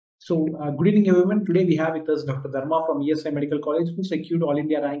Good evening, everyone. Today we have with us Dr. Dharma from ESI Medical College, who secured All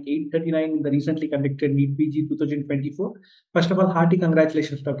India rank 839 in the recently conducted NEET-PG 2024. First of all, hearty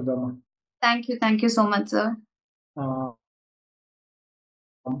congratulations, Dr. Dharma. Thank you. Thank you so much, sir.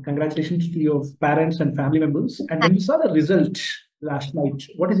 Congratulations to your parents and family members. And when you saw the result last night,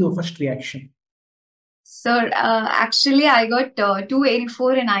 what is your first reaction? Sir, actually, I got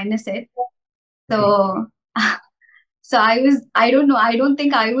 284 in INSET. So, so I don't know, I don't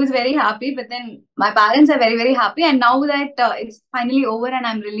think I was very happy, but then my parents are very, very happy. And now that it's finally over and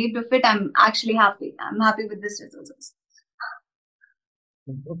I'm relieved of it, I'm actually happy. I'm happy with this result.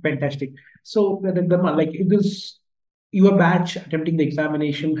 Fantastic. So, Dharma, like your batch attempting the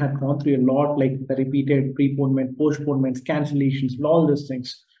examination had gone through a lot, like the repeated preponement, postponements, cancellations, all those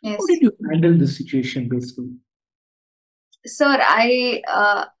things. Yes. How did you handle this situation, basically? Sir,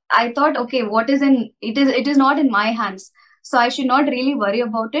 I thought, okay, it is not in my hands. So I should not really worry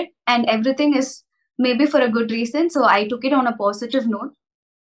about it. And everything is maybe for a good reason. So I took it on a positive note.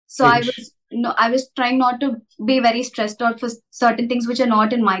 So I was trying not to be very stressed out for certain things which are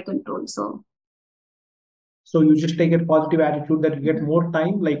not in my control. So you just take a positive attitude that you get more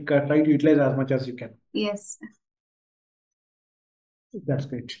time, like try to utilize as much as you can. Yes. That's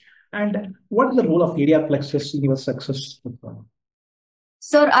great. And what is the role of ADrPLEXUS in your success?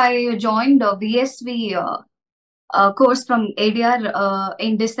 Sir, I joined the VSV course from ADR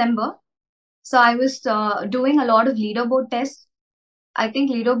in December. So I was doing a lot of leaderboard tests. I think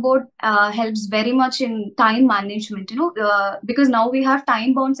leaderboard helps very much in time management, because now we have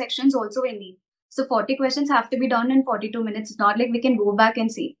time-bound sections also in NEET. So 40 questions have to be done in 42 minutes. It's not like we can go back and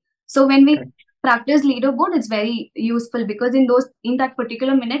see. So when we practice leaderboard, it's very useful because in that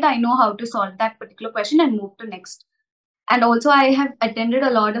particular minute, I know how to solve that particular question and move to next. And also I have attended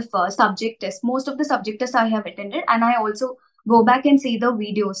a lot of subject tests. Most of the subject tests I have attended, and I also go back and see the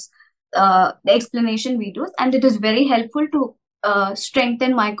videos, the explanation videos, and it is very helpful to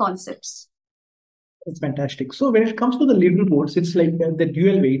strengthen my concepts. It's fantastic. So when it comes to the leaderboards, it's like the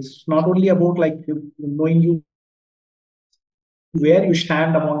dual weights, not only about like knowing you where you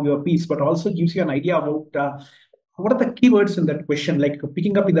stand among your peers, but also gives you an idea about what are the keywords in that question, like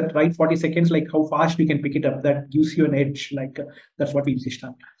picking up in that right 40 seconds, like how fast we can pick it up. That gives you an edge. Like that's what we insist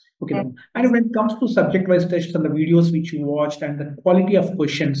on. Okay. Yeah. And when it comes to subject-wise tests and the videos which you watched and the quality of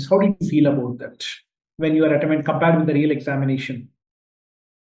questions, how did you feel about that when you are attending compared with the real examination?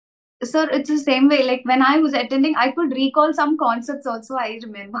 Sir, it's the same way. Like when I was attending, I could recall some concepts also. I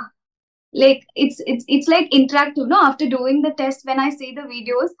remember. Like it's like interactive. No, after doing the test, when I see the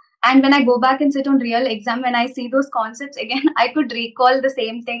videos and when I go back and sit on real exam, when I see those concepts again, I could recall the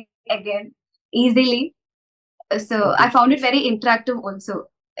same thing again easily. So I found it very interactive also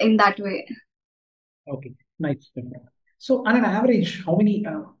in that way. Okay, nice. So on an average, how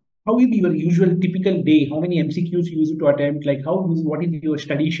will be your usual typical day? How many MCQs you use to attempt? Like what is your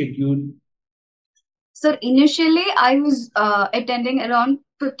study schedule? So initially I was attending around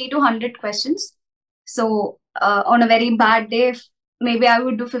 50 to 100 questions. So on a very bad day, maybe I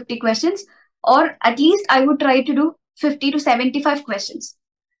would do 50 questions, or at least I would try to do 50 to 75 questions.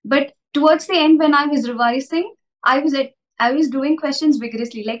 But towards the end, when I was revising, I was doing questions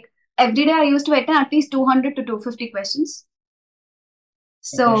vigorously. Like every day I used to attend at least 200 to 250 questions.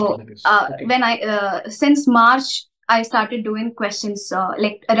 So when since March, I started doing questions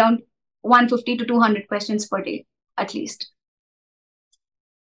like around 150 to 200 questions per day, at least.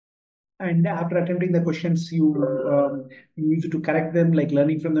 And after attempting the questions, you used to correct them, like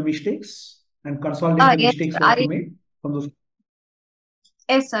learning from the mistakes and consolidate the mistakes that you made from those.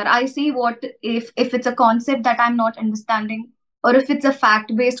 Yes, sir. I see what if it's a concept that I'm not understanding, or if it's a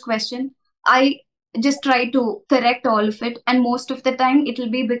fact-based question, I just try to correct all of it. And most of the time, it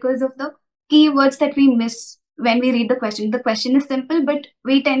will be because of the keywords that we miss when we read the question. The question is simple, but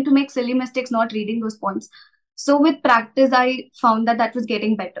we tend to make silly mistakes not reading those points. So with practice, I found that was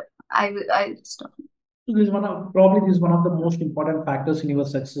getting better. I stopped. So this is one of the most important factors in your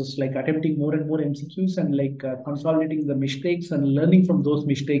success, like attempting more and more MCQs and like consolidating the mistakes and learning from those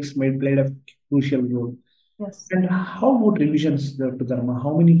mistakes played a crucial role. Yes. And how about revisions, Dr. Dharma?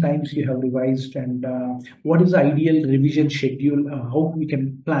 How many times you have revised, and what is the ideal revision schedule? How we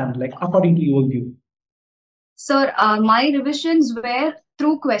can plan, like according to your view? Sir, my revisions were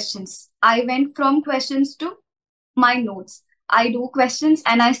through questions. I went from questions to my notes. I do questions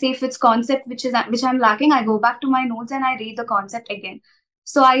and I say if it's concept which I'm lacking, I go back to my notes and I read the concept again.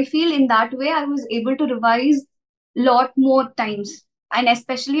 So I feel in that way I was able to revise a lot more times, and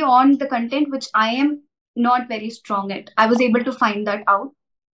especially on the content which I am not very strong at. I was able to find that out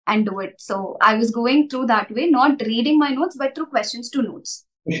and do it. So I was going through that way, not reading my notes, but through questions to notes.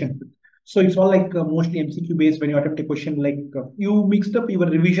 question. So it's all like mostly MCQ based. When you attempt a question, like you mixed up your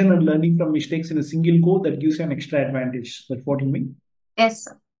revision and learning from mistakes in a single go, that gives you an extra advantage. That's what you mean? Yes,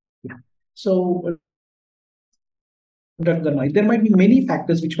 sir. Yeah. So there might be many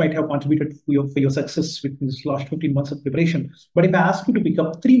factors which might have contributed for your success with this last 15 months of preparation. But if I ask you to pick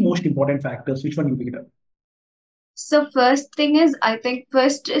up three most important factors, which one you pick it up? So first thing is, I think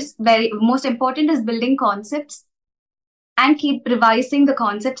most important is building concepts and keep revising the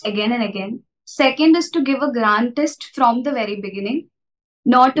concepts again and again. Second is to give a grand test from the very beginning,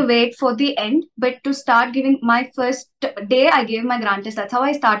 not to wait for the end, but to start giving. My first day I gave my grand test. That's how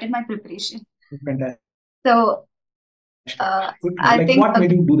I started my preparation. Fantastic. So I like think what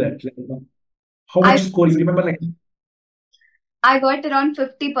made you do that? Like, how much score you remember? Like I got around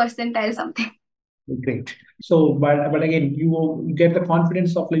 50 percentile something. Great. So, but again, you get the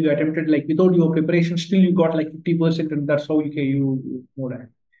confidence of like you attempted like without your preparation, still you got like 50%, and that's how you know that.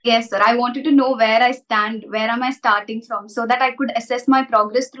 Yes, sir. I wanted to know where I stand, where am I starting from, so that I could assess my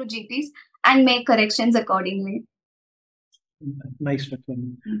progress through GPs and make corrections accordingly. Nice,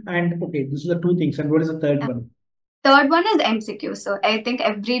 Varthini. And okay, this is the two things. And what is the third one? Third one is MCQ. So I think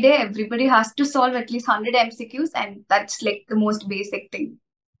every day everybody has to solve at least 100 MCQs, and that's like the most basic thing.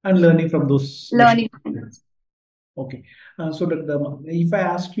 And learning from those. Learning. Okay. So if I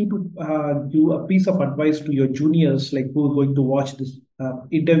ask you to give a piece of advice to your juniors, like who are going to watch this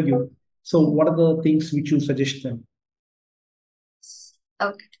interview, so what are the things which you suggest them?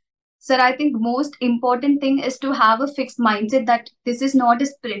 Okay. Sir, I think most important thing is to have a fixed mindset that this is not a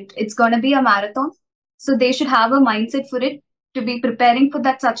sprint. It's going to be a marathon. So they should have a mindset for it, to be preparing for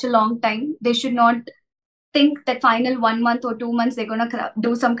that such a long time. They should not think that final 1 month or 2 months they're going to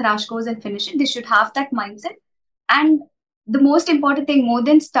do some crash course and finish it. They should have that mindset. And the most important thing, more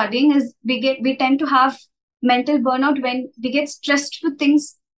than studying, is we tend to have mental burnout when we get stressed with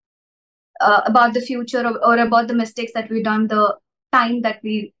things about the future or about the mistakes that we've done, the time that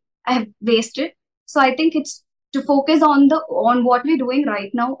we have wasted. So I think it's to focus on what we're doing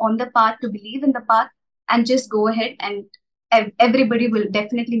right now, on the path, to believe in the path, and just go ahead, and everybody will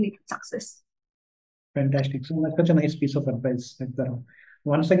definitely make it success. Fantastic. So that's such a nice piece of advice.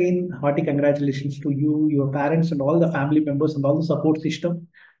 Once again, hearty congratulations to you, your parents, and all the family members and all the support system.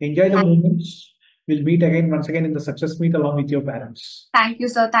 Enjoy the moments. We'll meet again once again in the success meet along with your parents. Thank you,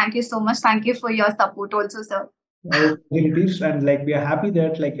 sir. Thank you so much. Thank you for your support also, sir. And like we are happy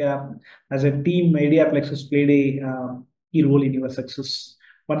that like as a team, ADrPLEXUS played a key role in your success.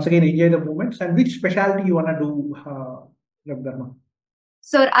 Once again, enjoy the moments. And which specialty you want to do, Dharma?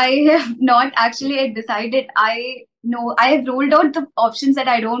 Sir, I have not actually decided. I have ruled out the options that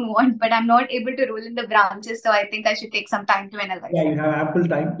I don't want, but I'm not able to rule in the branches. So I think I should take some time to analyze. Yeah, you have ample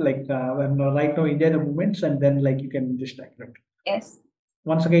time. Like right now, enjoy the moments, and then like you can just act. Yes.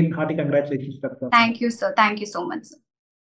 Once again, hearty congratulations, Dr. Thank you, sir. Thank you so much, sir.